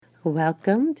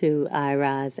Welcome to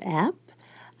iRoz app.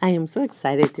 I am so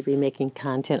excited to be making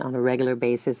content on a regular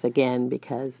basis again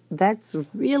because that's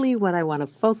really what I want to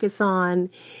focus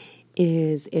on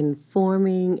is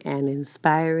informing and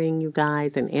inspiring you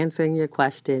guys and answering your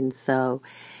questions. So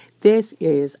this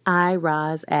is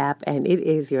iRoz app and it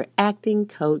is your acting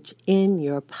coach in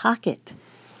your pocket.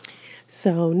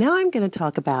 So now I'm going to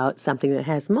talk about something that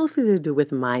has mostly to do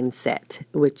with mindset,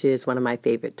 which is one of my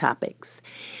favorite topics.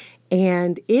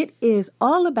 And it is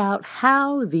all about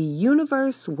how the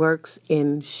universe works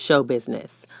in show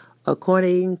business,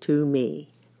 according to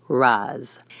me,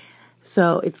 Roz.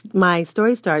 So my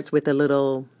story starts with a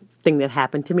little thing that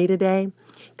happened to me today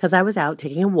because I was out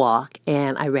taking a walk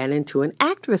and I ran into an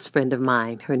actress friend of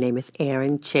mine. Her name is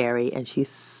Erin Cherry and she's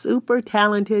super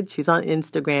talented. She's on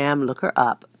Instagram. Look her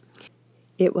up.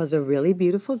 It was a really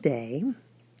beautiful day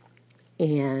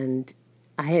and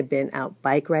I had been out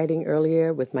bike riding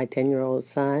earlier with my 10-year-old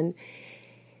son,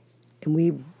 and we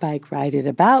bike rided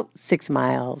about 6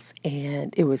 miles,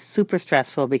 and it was super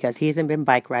stressful because he hasn't been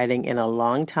bike riding in a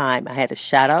long time. I had to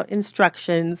shout out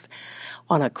instructions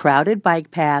on a crowded bike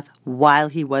path while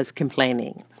he was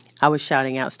complaining. I was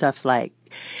shouting out stuff like,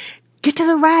 get to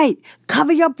the right,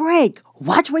 cover your brake,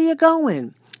 watch where you're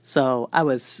going. So I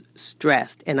was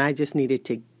stressed, and I just needed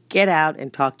to get out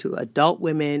and talk to adult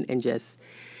women and just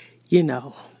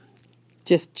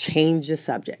change the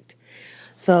subject.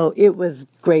 So it was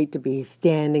great to be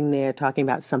standing there talking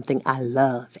about something I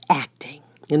love, acting.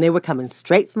 And they were coming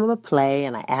straight from a play,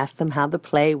 and I asked them how the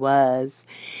play was.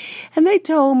 And they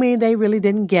told me they really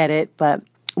didn't get it, but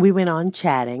we went on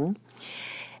chatting.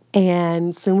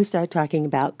 And soon we started talking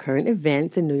about current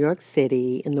events in New York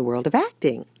City in the world of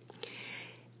acting.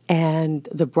 And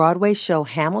the Broadway show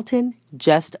Hamilton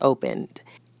just opened.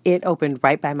 It opened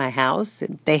right by my house.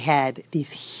 They had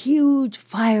these huge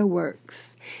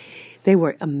fireworks. They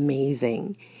were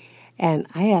amazing. And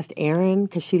I asked Erin,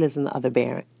 because she lives in the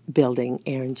other building,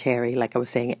 Erin Cherry, like I was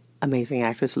saying, amazing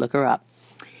actress, look her up,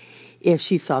 if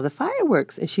she saw the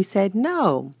fireworks. And she said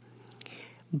no.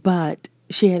 But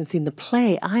she hadn't seen the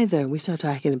play either. We started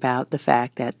talking about the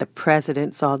fact that the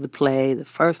president saw the play, the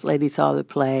first lady saw the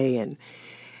play, and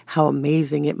how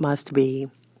amazing it must be.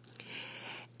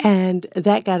 And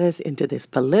that got us into this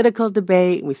political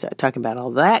debate. We started talking about all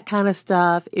that kind of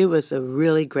stuff. It was a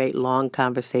really great long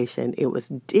conversation. It was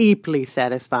deeply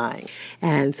satisfying.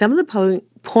 And some of the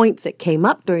points that came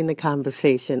up during the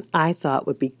conversation I thought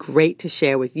would be great to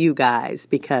share with you guys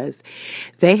because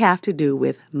they have to do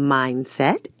with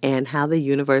mindset and how the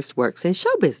universe works in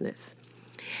show business.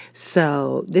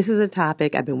 So this is a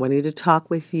topic I've been wanting to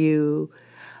talk with you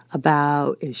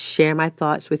about and share my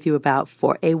thoughts with you about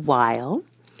for a while.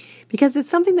 Because it's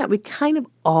something that we kind of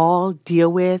all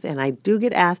deal with, and I do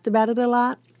get asked about it a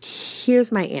lot.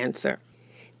 Here's my answer.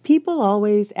 People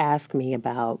always ask me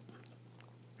about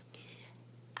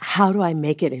how do I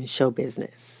make it in show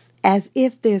business? As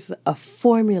if there's a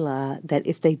formula that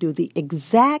if they do the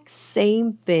exact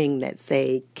same thing that,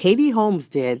 say, Katie Holmes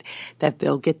did, that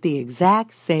they'll get the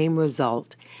exact same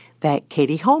result that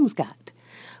Katie Holmes got.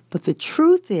 But the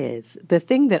truth is, the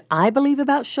thing that I believe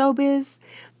about showbiz,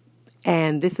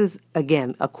 and this is,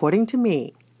 again, according to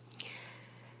me,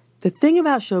 the thing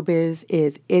about showbiz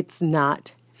is it's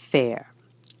not fair.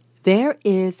 There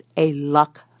is a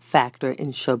luck factor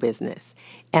in show business.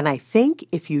 And I think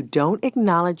if you don't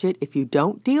acknowledge it, if you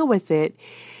don't deal with it,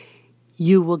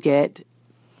 you will get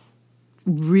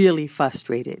really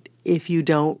frustrated if you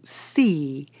don't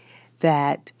see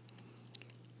that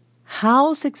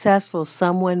how successful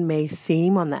someone may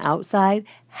seem on the outside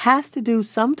has to do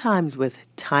sometimes with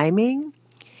timing,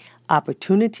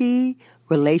 opportunity,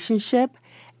 relationship,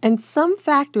 and some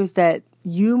factors that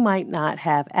you might not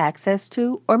have access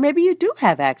to, or maybe you do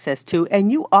have access to,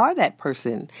 and you are that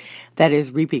person that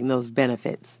is reaping those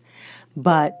benefits.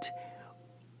 But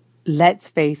let's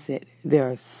face it,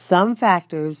 there are some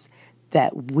factors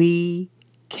that we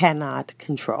cannot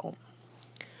control.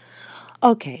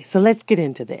 Okay, so let's get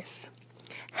into this.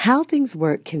 How things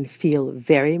work can feel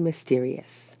very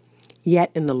mysterious.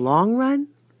 Yet in the long run,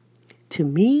 to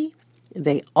me,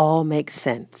 they all make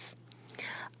sense.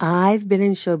 I've been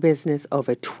in show business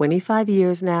over 25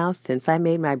 years now since I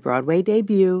made my Broadway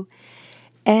debut,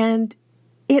 and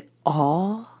it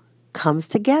all comes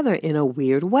together in a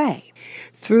weird way.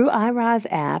 Through iRoz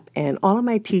app and all of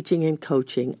my teaching and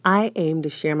coaching, I aim to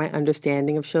share my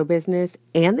understanding of show business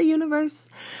and the universe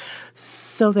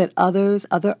so that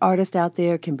other artists out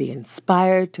there can be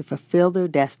inspired to fulfill their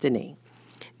destiny,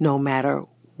 no matter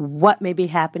what may be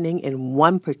happening in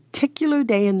one particular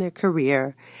day in their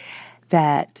career,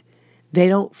 that they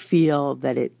don't feel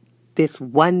that it this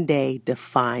one day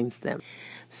defines them.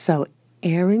 So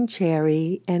Erin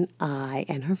Cherry and I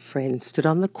and her friend stood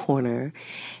on the corner,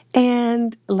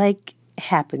 and like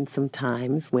happens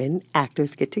sometimes when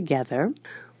actors get together,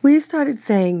 we started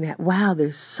saying that, wow,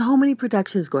 there's so many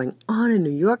productions going on in New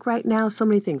York right now. So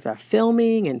many things are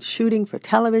filming and shooting for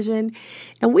television,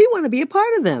 and we want to be a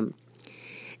part of them.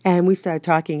 And we started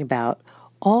talking about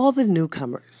all the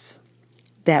newcomers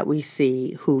that we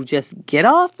see who just get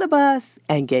off the bus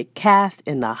and get cast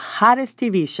in the hottest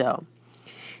TV show.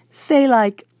 Say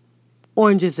like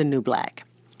Orange is the New Black.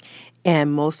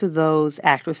 And most of those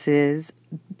actresses,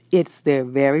 it's their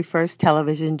very first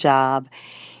television job.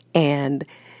 And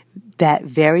that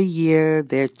very year,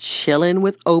 they're chilling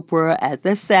with Oprah at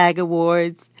the SAG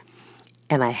Awards.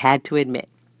 And I had to admit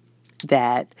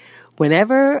that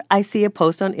whenever I see a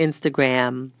post on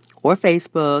Instagram or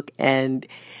Facebook and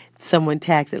someone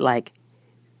tags it like,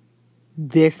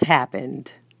 this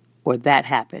happened or that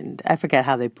happened. I forgot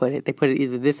how they put it. They put it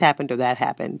either this happened or that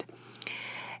happened.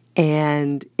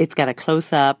 And it's got a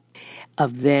close-up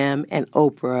of them and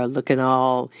Oprah looking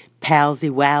all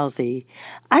palsy-walsy.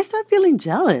 I start feeling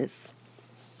jealous.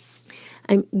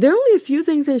 There are only a few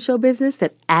things in show business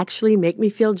that actually make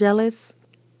me feel jealous.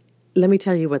 Let me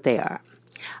tell you what they are.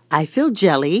 I feel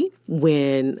jelly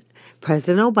when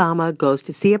President Obama goes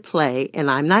to see a play and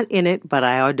I'm not in it, but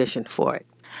I auditioned for it.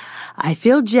 I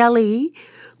feel jelly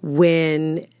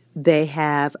when they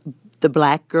have the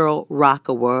Black Girl Rock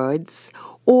Awards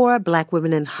or Black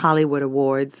Women in Hollywood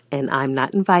Awards and I'm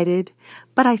not invited,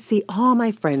 but I see all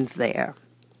my friends there.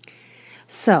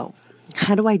 So,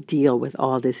 how do I deal with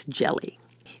all this jelly?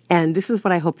 And this is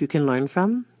what I hope you can learn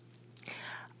from.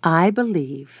 I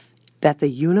believe that the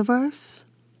universe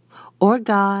or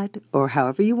God, or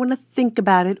however you want to think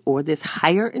about it, or this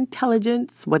higher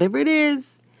intelligence, whatever it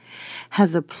is,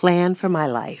 has a plan for my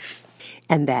life.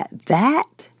 And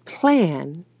that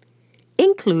plan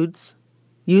includes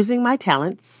using my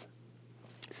talents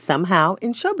somehow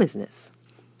in show business.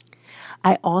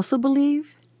 I also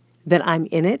believe that I'm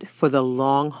in it for the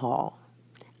long haul.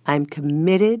 I'm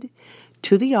committed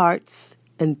to the arts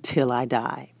until I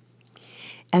die.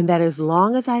 And that as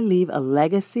long as I leave a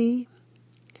legacy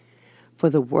for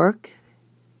the work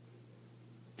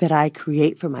that I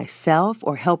create for myself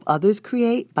or help others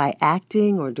create by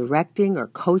acting or directing or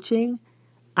coaching,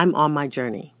 I'm on my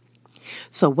journey.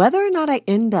 So whether or not I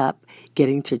end up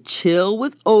getting to chill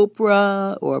with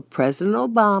Oprah or President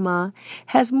Obama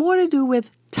has more to do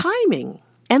with timing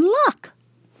and luck.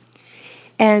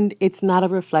 And it's not a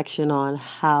reflection on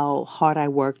how hard I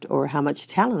worked or how much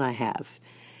talent I have.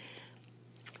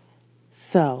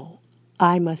 So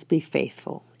I must be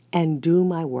faithful and do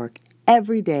my work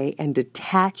every day and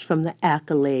detach from the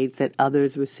accolades that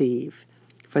others receive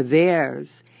for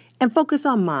theirs and focus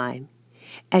on mine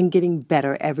and getting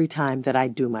better every time that I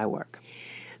do my work.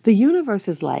 The universe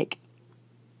is like,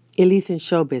 at least in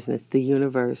show business, the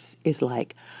universe is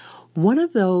like one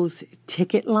of those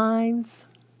ticket lines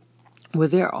where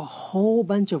there are a whole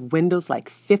bunch of windows, like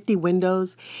 50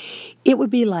 windows. It would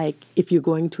be like if you're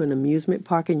going to an amusement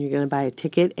park and you're going to buy a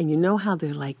ticket, and you know how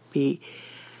there like be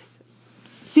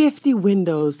 50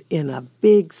 windows in a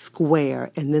big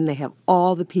square, and then they have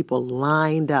all the people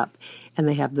lined up, and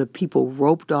they have the people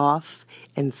roped off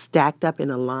and stacked up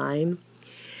in a line.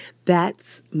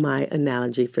 That's my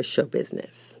analogy for show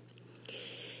business.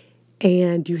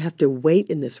 And you have to wait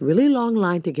in this really long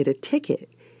line to get a ticket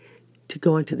to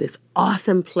go into this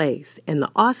awesome place. And the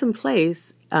awesome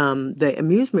place, the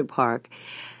amusement park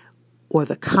or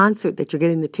the concert that you're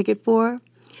getting the ticket for,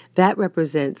 that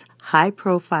represents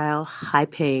high-profile,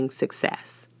 high-paying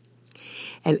success.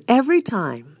 And every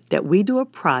time that we do a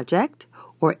project,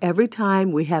 or every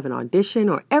time we have an audition,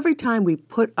 or every time we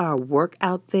put our work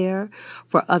out there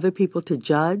for other people to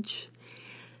judge,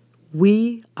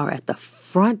 we are at the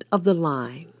front of the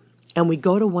line. And we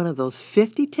go to one of those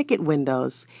 50 ticket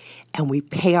windows and we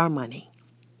pay our money.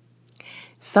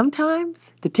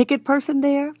 Sometimes the ticket person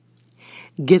there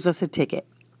gives us a ticket.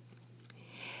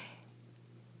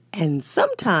 And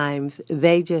sometimes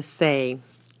they just say,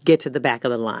 get to the back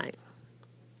of the line.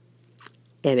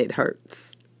 And it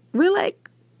hurts. We're like,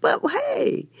 but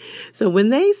hey. So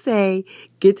when they say,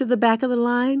 get to the back of the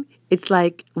line, it's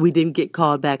like we didn't get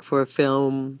called back for a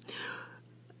film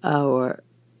or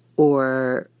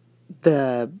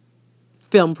the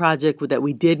film project that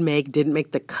we didn't make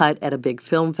the cut at a big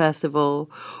film festival,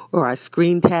 or our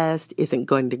screen test isn't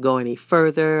going to go any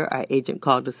further. Our agent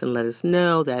called us and let us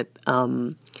know that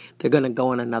they're going to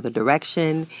go in another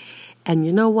direction. And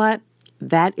you know what?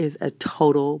 That is a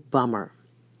total bummer.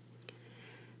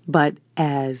 But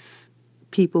as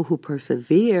people who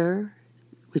persevere,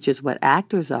 which is what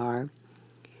actors are,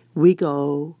 we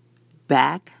go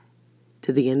back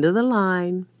to the end of the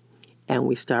line and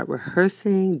we start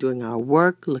rehearsing, doing our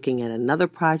work, looking at another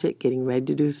project, getting ready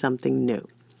to do something new.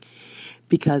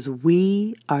 Because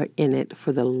we are in it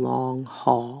for the long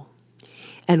haul.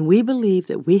 And we believe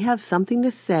that we have something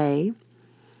to say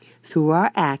through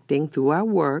our acting, through our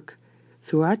work,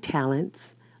 through our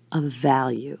talents of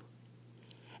value.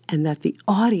 And that the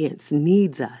audience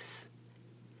needs us,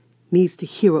 needs to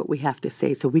hear what we have to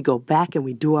say. So we go back and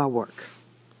we do our work.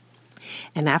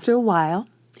 And after a while,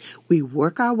 we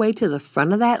work our way to the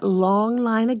front of that long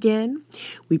line again.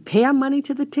 We pay our money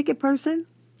to the ticket person.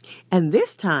 And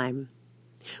this time,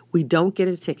 we don't get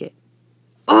a ticket.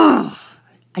 Ugh!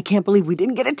 I can't believe we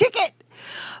didn't get a ticket.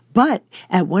 But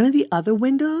at one of the other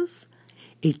windows,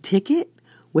 a ticket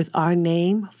with our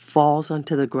name falls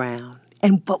onto the ground.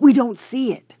 But we don't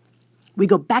see it. We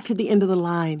go back to the end of the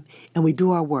line and we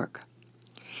do our work.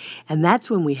 And that's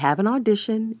when we have an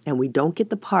audition and we don't get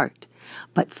the part.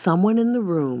 But someone in the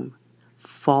room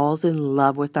falls in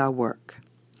love with our work.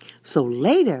 So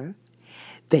later,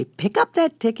 they pick up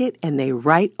that ticket and they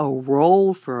write a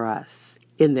role for us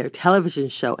in their television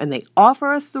show. And they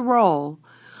offer us the role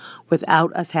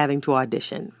without us having to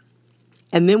audition.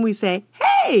 And then we say,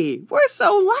 hey, we're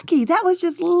so lucky. That was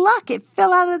just luck. It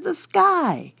fell out of the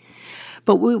sky.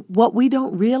 But what we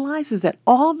don't realize is that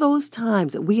all those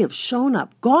times that we have shown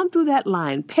up, gone through that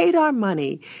line, paid our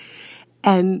money,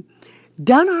 and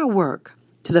done our work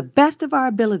to the best of our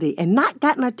ability and not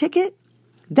gotten our ticket,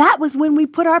 that was when we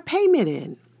put our payment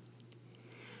in.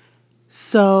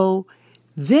 So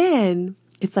then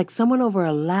it's like someone over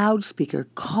a loudspeaker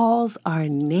calls our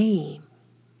name.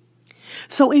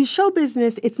 So in show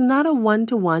business, it's not a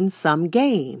one-to-one sum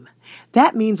game.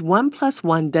 That means 1 +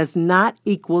 1 does not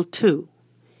equal 2.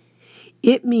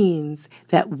 It means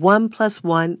that 1 +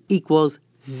 1 equals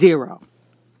 0.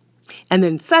 And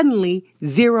then suddenly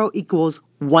 0 equals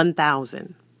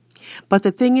 1,000. But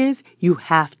the thing is, you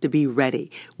have to be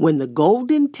ready. When the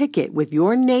golden ticket with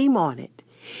your name on it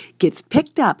gets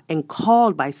picked up and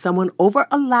called by someone over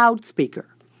a loudspeaker,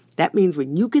 that means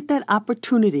when you get that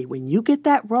opportunity, when you get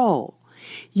that role,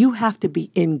 you have to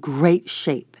be in great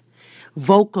shape,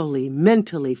 vocally,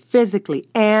 mentally, physically,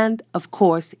 and, of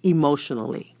course,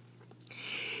 emotionally.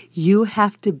 You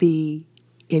have to be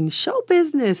in show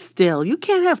business still. You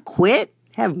can't have quit,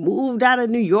 have moved out of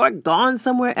New York, gone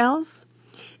somewhere else.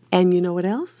 And you know what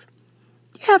else?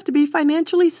 You have to be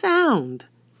financially sound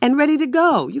and ready to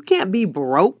go. You can't be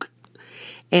broke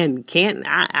and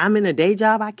I'm in a day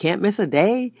job, I can't miss a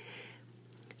day.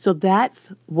 So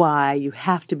that's why you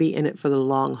have to be in it for the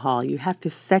long haul. You have to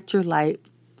set your life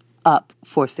up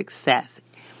for success.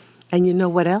 And you know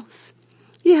what else?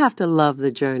 You have to love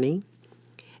the journey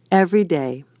every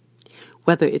day,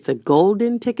 whether it's a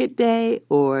golden ticket day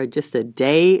or just a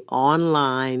day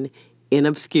online in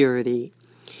obscurity.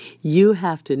 You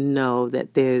have to know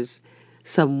that there's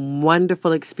some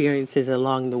wonderful experiences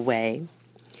along the way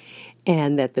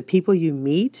and that the people you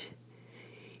meet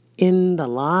in the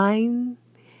line,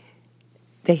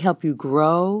 they help you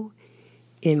grow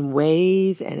in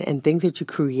ways and things that you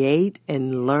create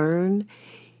and learn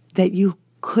that you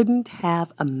couldn't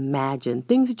have imagined,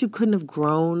 things that you couldn't have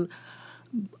grown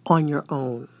on your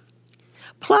own.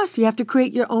 Plus, you have to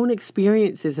create your own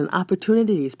experiences and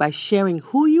opportunities by sharing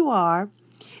who you are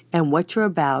and what you're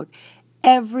about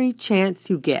every chance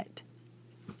you get.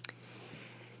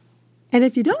 And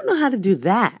if you don't know how to do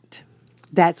that,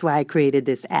 that's why I created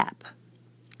this app.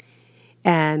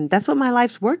 And that's what my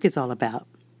life's work is all about.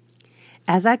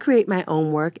 As I create my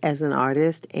own work as an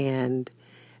artist and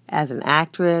as an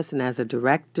actress and as a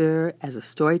director, as a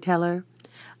storyteller,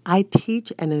 I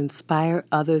teach and inspire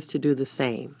others to do the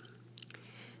same.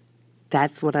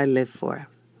 That's what I live for.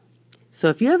 So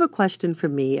if you have a question for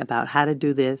me about how to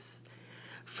do this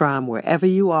from wherever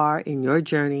you are in your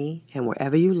journey and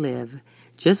wherever you live,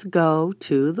 just go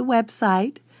to the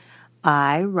website,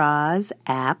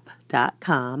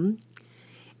 irozapp.com,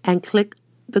 and click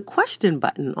the question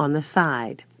button on the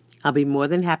side. I'll be more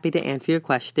than happy to answer your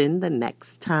question the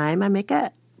next time I make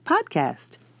a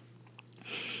podcast.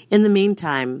 In the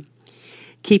meantime,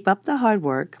 keep up the hard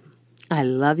work. I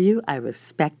love you. I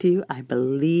respect you. I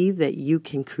believe that you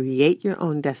can create your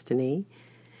own destiny,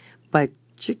 but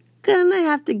you're going to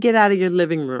have to get out of your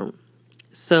living room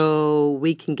so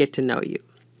we can get to know you.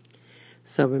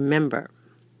 So remember,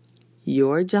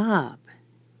 your job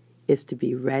is to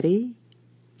be ready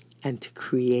and to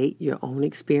create your own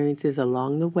experiences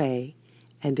along the way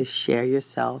and to share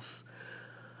yourself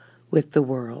with the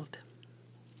world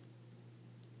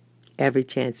every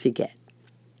chance you get.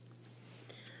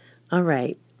 All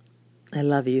right. I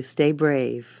love you. Stay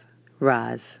brave,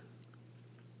 Roz.